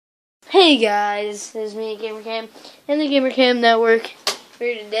Hey guys, it's me, GamerCam, and the GamerCam Network.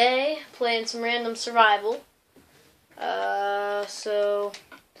 We're here today playing some random survival. So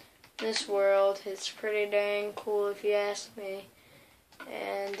this world is pretty dang cool if you ask me.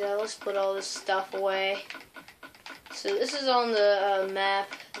 And let's put all this stuff away. So this is on the map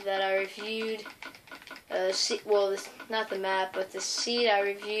that I reviewed. Not the map, but the seed I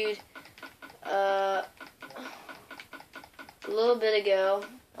reviewed a little bit ago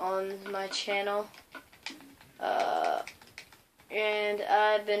on my channel, and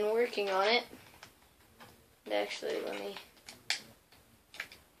I've been working on it. Actually, let me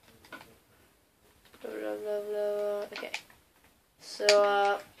okay,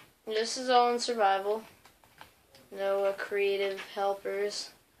 so this is all in survival, no creative helpers.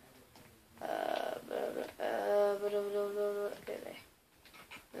 Okay, there.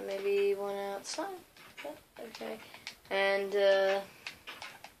 Maybe one outside. Okay,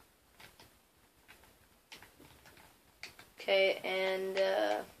 and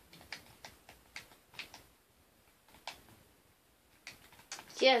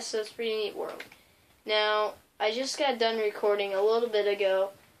yeah, so it's a pretty neat world. Now, I just got done recording a little bit ago.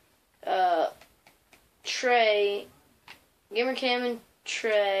 Trey, GamerCam and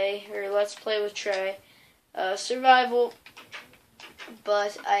Trey, or Let's Play with Trey, survival,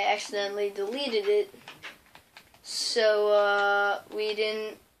 but I accidentally deleted it. So we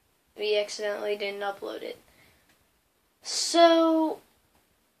accidentally didn't upload it. So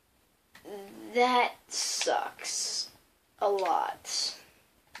that sucks a lot.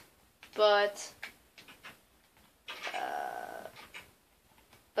 But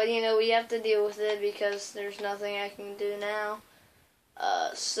you know, we have to deal with it because there's nothing I can do now.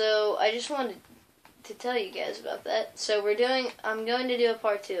 So I just wanted to tell you guys about that. So I'm going to do a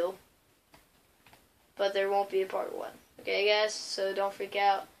part 2, but there won't be a part 1. Okay, guys? So don't freak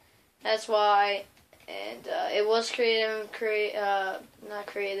out. That's why. And it was not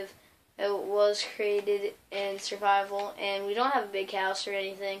creative. It was created in survival, and we don't have a big house or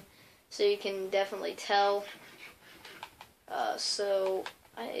anything, so you can definitely tell. So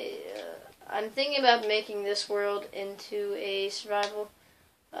I'm thinking about making this world into a survival,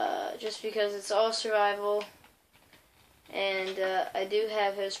 just because it's all survival, and I do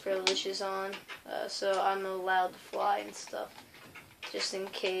have host privileges on, so I'm allowed to fly and stuff, just in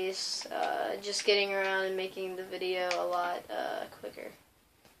case, just getting around and making the video a lot quicker.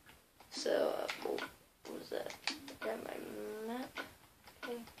 So, what was that? Grab my map.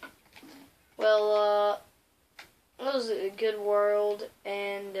 Okay. Well, it was a good world,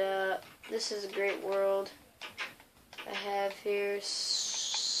 and this is a great world I have here.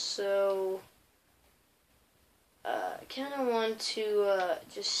 So, I kind of want to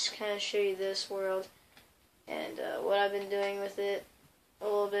just kind of show you this world and what I've been doing with it a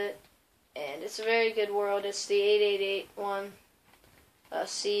little bit. And it's a very good world. It's the 8881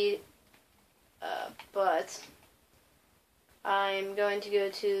 seed, but I'm going to go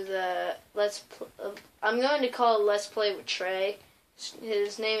to the I'm going to call it Let's Play with Trey.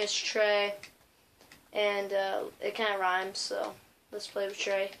 His name is Trey, and it kind of rhymes, so Let's Play with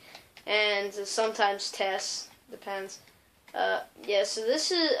Trey. And sometimes Tess, depends. Yeah, so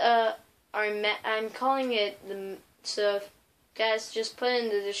this is I'm calling it so guys, just put in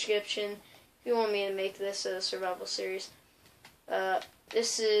the description if you want me to make this a survival series.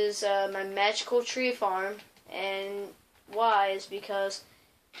 This is my magical tree farm, and why is because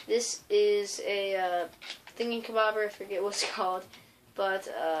this is a thingy kebabber, I forget what it's called, but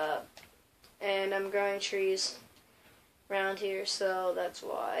and I'm growing trees around here, so that's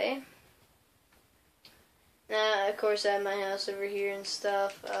why. Now, of course, I have my house over here and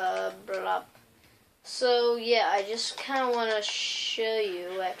stuff. Blah. So yeah, I just kind of want to show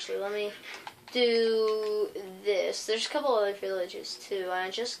you. Actually, let me do this. There's a couple other villages too. I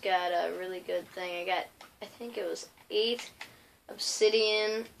just got a really good thing. I think it was 8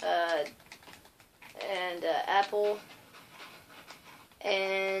 obsidian, and apple,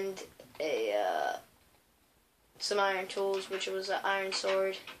 and some iron tools, which was an iron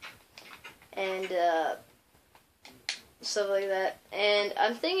sword, and stuff like that. And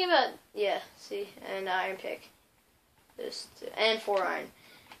I'm thinking about, yeah, see, an iron pick, and 4 iron.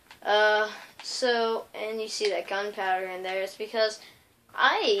 So, and you see that gunpowder in there. It's because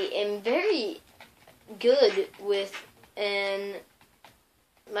I am very good with, and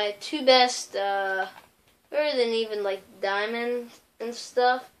my 2 best, better than even like diamond and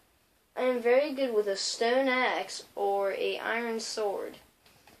stuff, I am very good with a stone axe or a iron sword.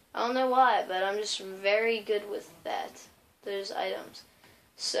 I don't know why, but I'm just very good with those items.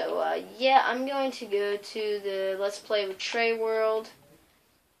 So, yeah, I'm going to go to the Let's Play with Trey world.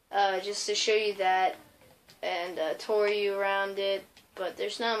 just to show you that and tour you around it. But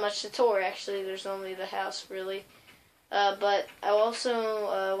there's not much to tour, actually. There's only the house, really. But I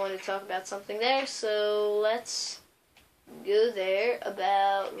also want to talk about something there, so let's go there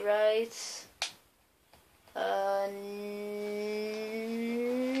about right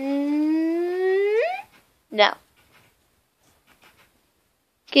now.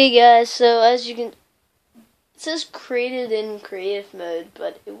 Okay, guys, so as you can, it says created in creative mode,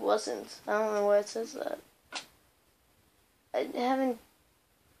 but it wasn't. I don't know why it says that. I haven't.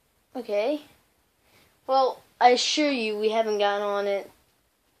 Okay. Well, I assure you, we haven't got on it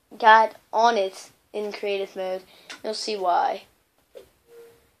in creative mode. You'll see why.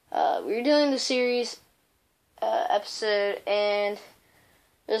 We were doing the series episode, and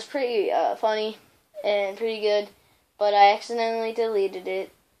it was pretty funny and pretty good, but I accidentally deleted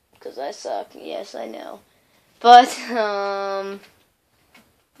it because I suck. Yes, I know. But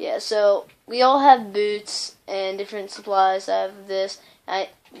yeah. So we all have boots and different supplies. I have this.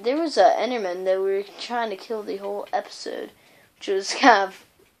 There was an Enderman that we were trying to kill the whole episode, which was kind of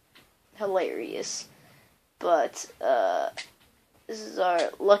hilarious. But this is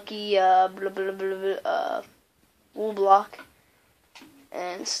our lucky wool block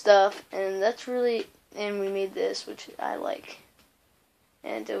and stuff, and that's really. And we made this, which I like.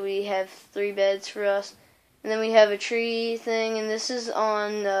 And we have 3 beds for us, and then we have a tree thing, and this is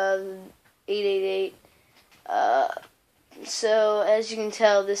on 888. So as you can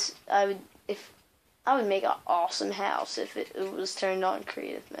tell, I would make an awesome house if it was turned on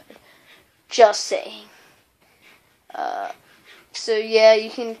creative mode. Just saying. So yeah, you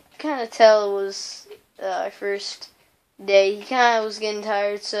can kind of tell it was our first day. He kind of was getting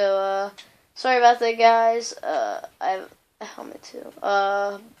tired, so sorry about that, guys. I have a helmet too,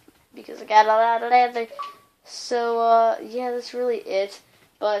 because I got a lot of leather. So yeah, that's really it.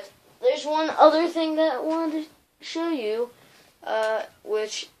 But there's one other thing that I wanted to show you,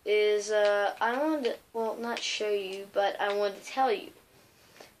 which is not show you, but I wanted to tell you.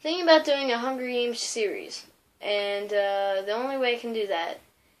 Thinking about doing a Hunger Games series, and the only way I can do that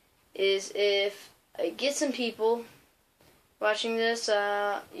is if I get some people watching this.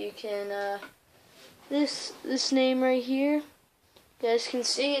 You can this name right here, you guys can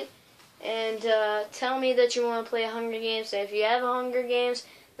see it, and tell me that you want to play Hunger Games. And if you have a Hunger Games,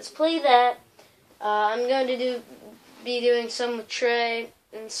 let's play that. I'm going to be doing some with Trey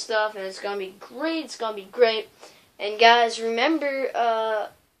and stuff, and it's gonna be great. It's gonna be great. And guys, remember,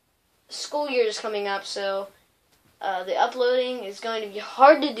 school year is coming up, so the uploading is going to be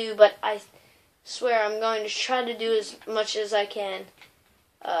hard to do, but I swear I'm going to try to do as much as I can.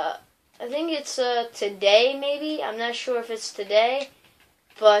 I think it's today, maybe. I'm not sure if it's today,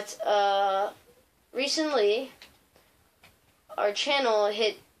 but recently our channel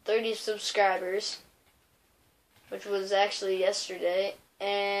hit 30 subscribers, which was actually yesterday,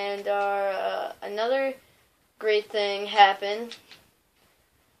 and our another great thing happened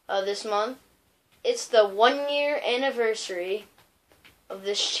this month. It's the 1-year anniversary of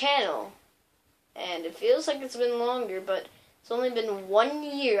this channel, and it feels like it's been longer, but it's only been 1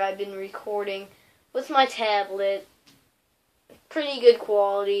 year I've been recording with my tablet. Pretty good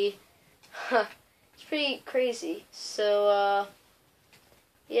quality. It's pretty crazy. So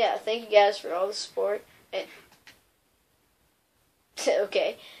yeah, thank you guys for all the support. And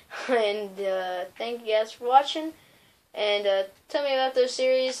okay, and thank you guys for watching, and tell me about those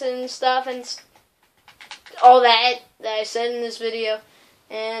series and stuff and all that I said in this video.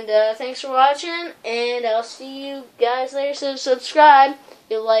 And thanks for watching, and I'll see you guys later. So subscribe,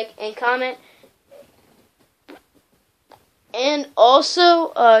 you like, and comment, and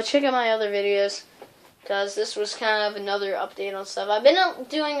also check out my other videos, because this was kind of another update on stuff. I've been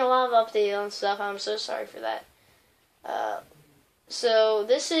doing a lot of updates on stuff. I'm so sorry for that. So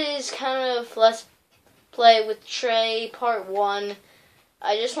this is kind of Let's Play with Trey Part 1.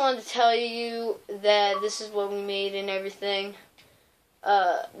 I just wanted to tell you that this is what we made and everything,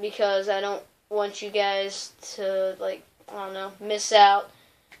 because I don't want you guys to, like, I don't know, miss out.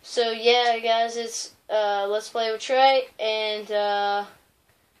 So yeah, guys, it's Let's Play with Trey, and I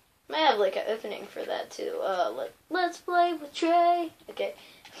might have like an opening for that too. Let's Play with Trey. Okay,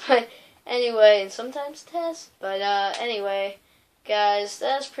 but anyway, and sometimes test. But anyway, guys,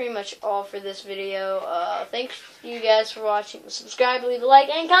 that's pretty much all for this video. Thanks you guys for watching. Subscribe, leave a like,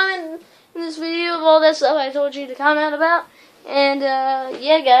 and comment in this video of all that stuff I told you to comment about. And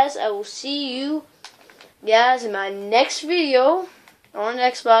yeah, guys, I will see you guys in my next video on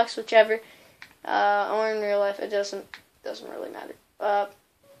Xbox, whichever, or in real life. It doesn't really matter.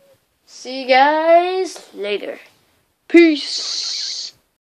 See you guys later. Peace.